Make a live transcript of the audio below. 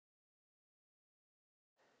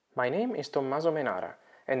My name is Tommaso Menara,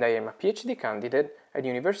 and I am a PhD candidate at the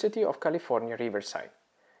University of California, Riverside.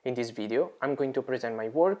 In this video, I'm going to present my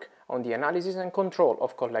work on the analysis and control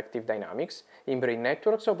of collective dynamics in brain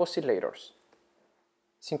networks of oscillators.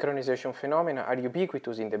 Synchronization phenomena are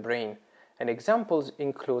ubiquitous in the brain, and examples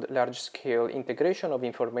include large-scale integration of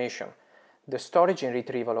information, the storage and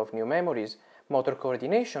retrieval of new memories, motor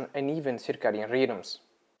coordination, and even circadian rhythms.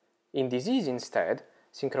 In disease instead,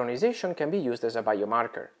 synchronization can be used as a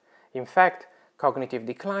biomarker. In fact, cognitive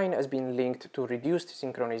decline has been linked to reduced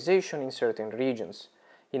synchronization in certain regions.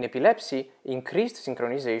 In epilepsy, increased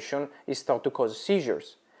synchronization is thought to cause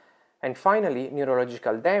seizures. And finally,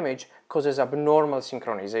 neurological damage causes abnormal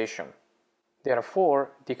synchronization.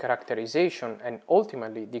 Therefore, the characterization and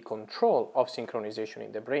ultimately the control of synchronization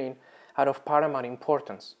in the brain are of paramount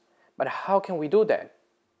importance. But how can we do that?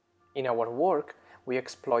 In our work, we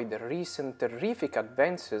exploit the recent terrific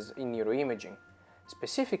advances in neuroimaging,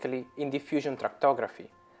 specifically in diffusion tractography,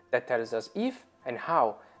 that tells us if and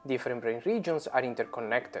how different brain regions are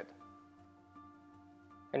interconnected.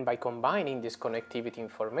 And by combining this connectivity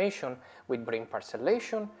information with brain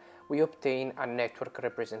parcellation, we obtain a network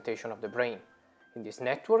representation of the brain. In this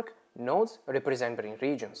network, nodes represent brain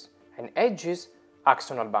regions, and edges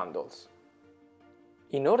axonal bundles.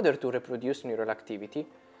 In order to reproduce neural activity,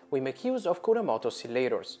 we make use of Kuramoto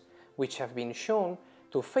oscillators, which have been shown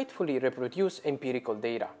to faithfully reproduce empirical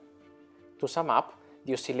data. To sum up,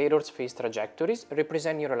 the oscillators' phase trajectories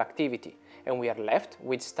represent neural activity, and we are left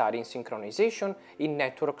with studying synchronization in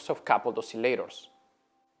networks of coupled oscillators.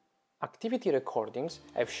 Activity recordings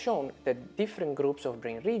have shown that different groups of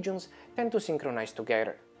brain regions tend to synchronize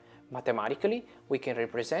together. Mathematically, we can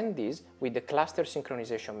represent this with the cluster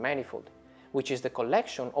synchronization manifold, which is the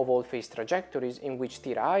collection of all phase trajectories in which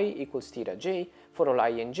theta I equals theta j for all I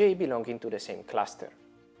and j belonging to the same cluster.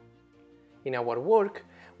 In our work,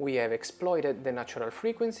 we have exploited the natural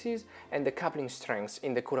frequencies and the coupling strengths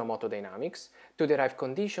in the Kuramoto dynamics to derive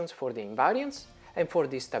conditions for the invariance and for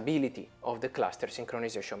the stability of the cluster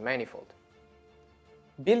synchronization manifold.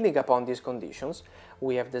 Building upon these conditions,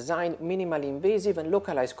 we have designed minimally invasive and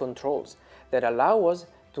localized controls that allow us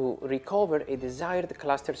to recover a desired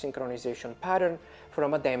cluster synchronization pattern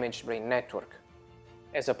from a damaged brain network.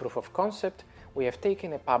 As a proof of concept, we have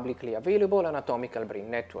taken a publicly available anatomical brain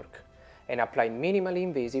network and applied minimally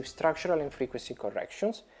invasive structural and frequency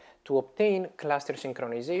corrections to obtain cluster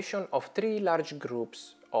synchronization of 3 large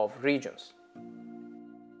groups of regions.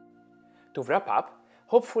 To wrap up,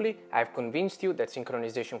 hopefully I have convinced you that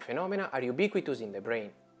synchronization phenomena are ubiquitous in the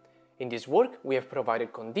brain. In this work, we have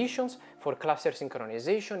provided conditions for cluster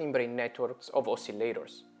synchronization in brain networks of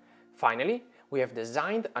oscillators. Finally, we have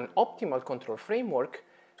designed an optimal control framework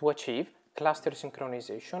to achieve cluster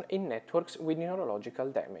synchronization in networks with neurological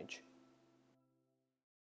damage.